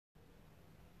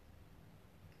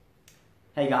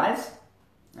Hey guys,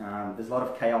 there's a lot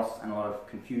of chaos and a lot of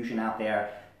confusion out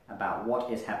there about what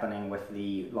is happening with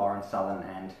the Lauren Southern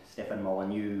and Stefan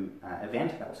Molyneux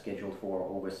event that was scheduled for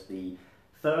August the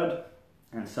 3rd.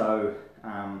 And so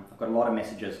I've got a lot of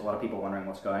messages, a lot of people wondering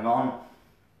what's going on,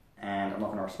 and I'm not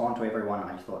going to respond to everyone.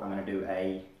 I just thought I'm going to do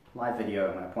a live video.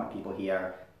 I'm going to point people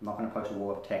here. I'm not going to post a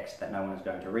wall of text that no one is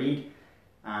going to read.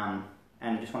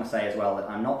 And I just want to say as well that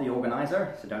I'm not the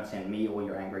organizer, so don't send me all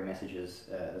your angry messages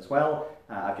as well.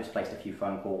 I've just placed a few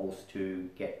phone calls to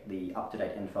get the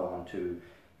up-to-date info onto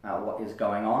what is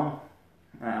going on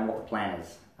and what the plan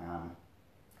is.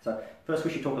 So first we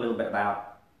should talk a little bit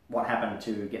about what happened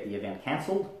to get the event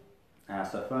cancelled.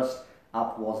 So first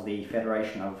up was the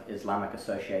Federation of Islamic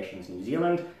Associations New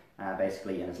Zealand,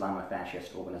 basically an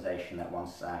Islamofascist organisation that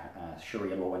wants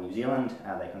Sharia law in New Zealand.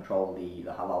 They control the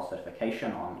halal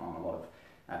certification on a lot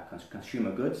of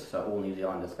consumer goods, so all New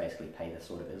Zealanders basically pay this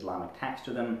sort of Islamic tax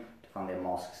to them to fund their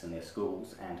mosques and their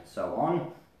schools and so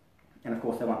on. And of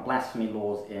course they want blasphemy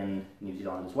laws in New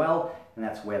Zealand as well, and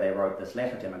that's where they wrote this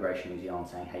letter to Immigration New Zealand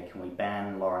saying, hey, can we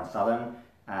ban Lauren Southern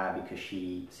because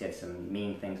she said some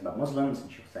mean things about Muslims, and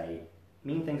she'll say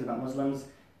mean things about Muslims,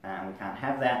 and we can't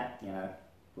have that, you know.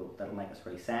 Well, that'll make us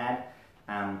pretty sad.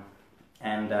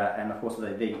 And of course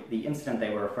the incident they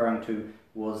were referring to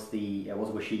was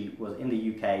where she was in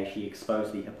the UK. She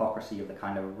exposed the hypocrisy of the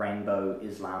kind of Rainbow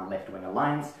Islam left-wing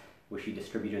alliance, where she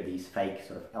distributed these fake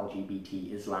sort of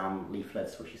LGBT Islam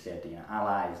leaflets where she said, you know,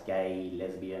 Allah is gay,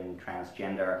 lesbian,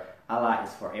 transgender, Allah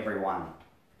is for everyone.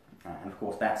 And of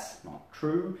course that's not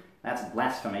true, that's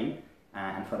blasphemy.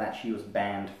 And for that she was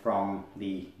banned from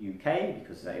the UK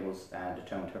because it was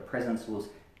determined her presence was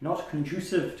not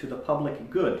conducive to the public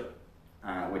good,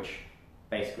 which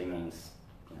basically means,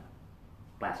 you know,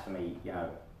 blasphemy. You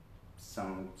know,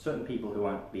 some certain people who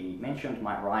won't be mentioned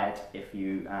might riot if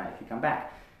you come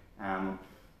back.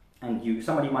 And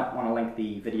somebody might want to link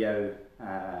the video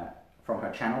from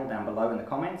her channel down below in the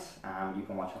comments. You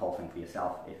can watch the whole thing for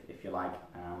yourself if you like.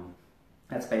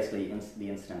 That's basically the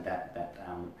incident that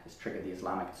has triggered the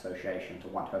Islamic Association to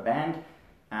want her banned.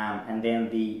 And then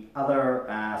the other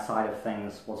side of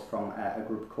things was from a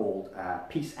group called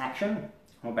Peace Action,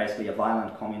 or basically a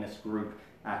violent communist group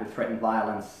who threatened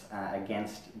violence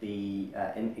against the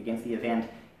event,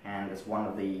 and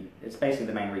it's basically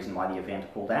the main reason why the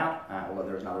event pulled out, although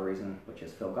there's another reason, which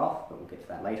is Phil Goff, but we'll get to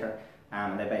that later.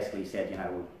 They basically said, you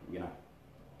know,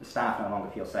 the staff no longer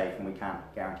feel safe and we can't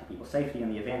guarantee people safety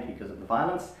in the event because of the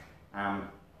violence.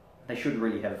 They should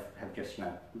really have just, you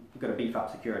know, got to beef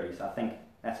up security. So I think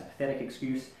that's a pathetic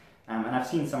excuse. And I've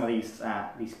seen some of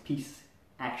these peace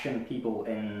action people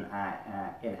in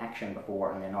action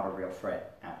before, and they're not a real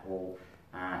threat at all.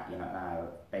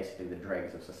 Basically the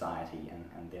dregs of society,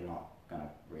 and they're not going to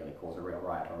really cause a real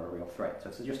riot or a real threat. So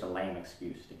it's just a lame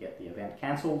excuse to get the event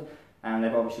cancelled. And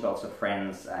they've obviously got lots of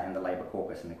friends in the Labour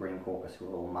caucus and the Green caucus who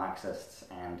are all Marxists,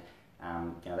 and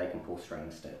you know, they can pull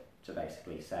strings to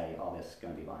basically say, oh, there's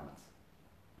going to be violence.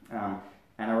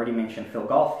 And I already mentioned Phil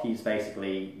Goff. He's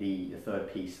basically the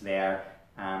third piece there.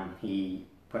 He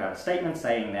put out a statement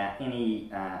saying that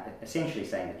essentially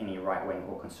saying that any right-wing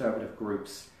or conservative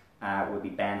groups would be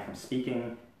banned from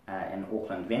speaking in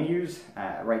Auckland venues,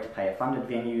 ratepayer-funded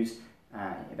venues.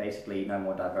 Basically, no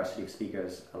more diversity of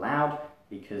speakers allowed,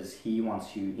 because he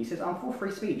says, I'm for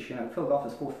free speech. You know, Phil Goff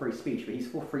is for free speech, but he's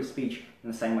for free speech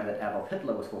in the same way that Adolf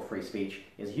Hitler was for free speech,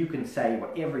 is you can say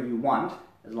whatever you want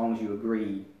as long as you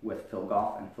agree with Phil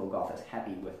Goff, and Phil Goff is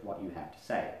happy with what you have to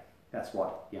say. That's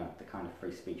what, you know, the kind of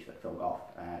free speech that Phil Goff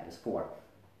is for.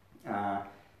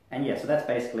 And yeah, so that's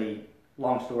basically,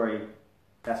 long story,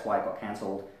 that's why it got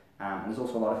cancelled. There's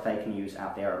also a lot of fake news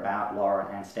out there about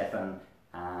Lauren and Stefan.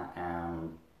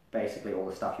 Basically all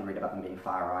the stuff you read about them being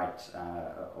far-right,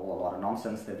 all a lot of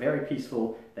nonsense. They're very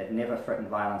peaceful, they've never threatened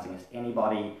violence against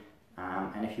anybody,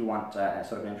 and if you want a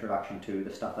sort of an introduction to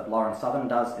the stuff that Lauren Southern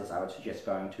does, I would suggest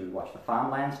going to watch the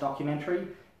Farmlands documentary,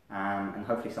 and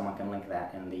hopefully someone can link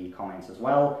that in the comments as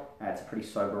well. It's a pretty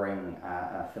sobering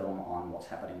film on what's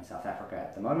happening in South Africa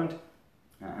at the moment,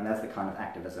 and that's the kind of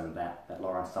activism that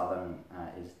Lauren Southern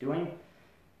is doing.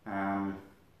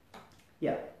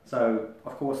 Yeah, so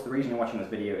of course the reason you're watching this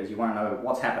video is you want to know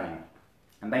what's happening.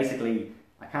 And basically,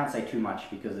 I can't say too much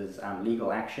because there's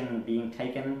legal action being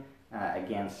taken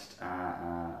against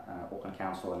Auckland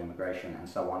Council and Immigration and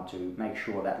so on to make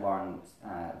sure that Lauren's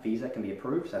visa can be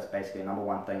approved. So that's basically the number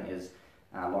one thing is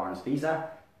Lauren's visa.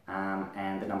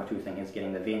 And the number two thing is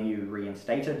getting the venue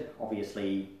reinstated.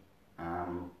 Obviously,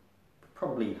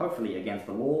 hopefully against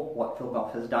the law, what Phil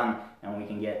Goff has done, and we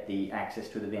can get the access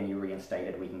to the venue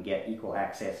reinstated. We can get equal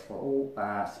access for all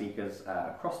speakers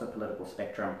across the political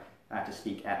spectrum to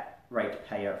speak at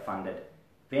ratepayer-funded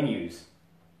venues.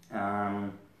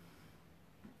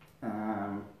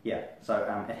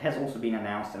 It has also been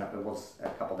announced, and it was a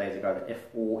couple of days ago, that if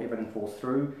everything falls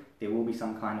through, there will be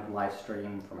some kind of live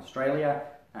stream from Australia.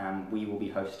 We will be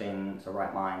hosting, so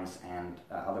Right Minds and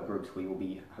other groups, we will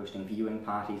be hosting viewing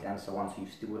parties and so on, so you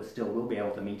still will be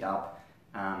able to meet up,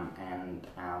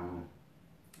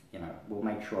 we'll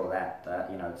make sure that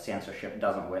censorship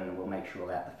doesn't win. We'll make sure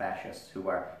that the fascists who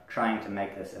are trying to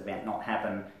make this event not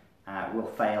happen will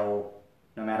fail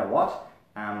no matter what.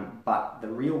 But the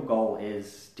real goal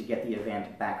is to get the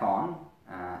event back on,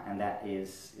 and that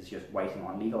is just waiting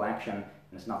on legal action. And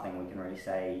there's nothing we can really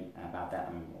say about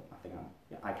that.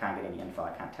 I can't get any info.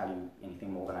 I can't tell you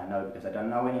anything more than I know because I don't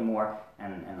know anymore,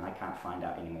 and I can't find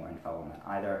out any more info on that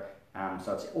either.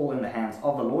 So it's all in the hands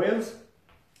of the lawyers.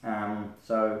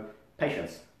 So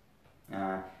patience.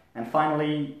 And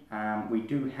finally, we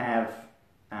do have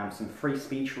some free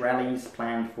speech rallies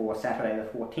planned for Saturday the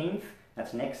 14th.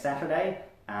 That's next Saturday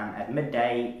at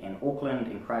midday in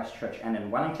Auckland, in Christchurch and in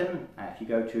Wellington. If you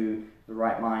go to the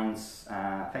Right Minds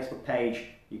Facebook page,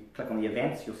 you click on the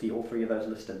events, you'll see all three of those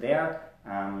listed there.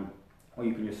 Or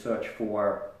you can just search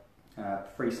for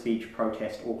Free Speech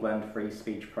Protest Auckland, Free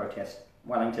Speech Protest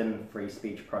Wellington, Free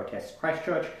Speech Protest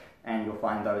Christchurch, and you'll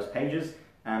find those pages.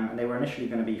 And they were initially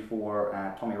going to be for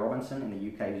Tommy Robinson in the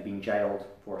UK, who's been jailed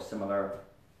for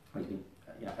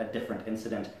a different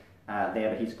incident there,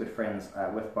 but he's good friends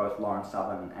with both Lauren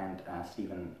Southern and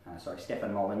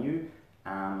Stefan Molyneux.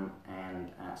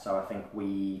 So I think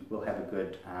we will have a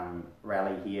good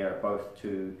rally here, both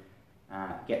to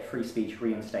get free speech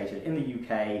reinstated in the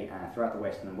UK, throughout the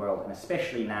Western world, and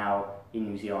especially now in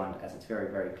New Zealand, as it's very,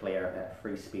 very clear that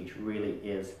free speech really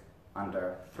is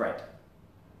under threat.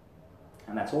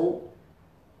 And that's all.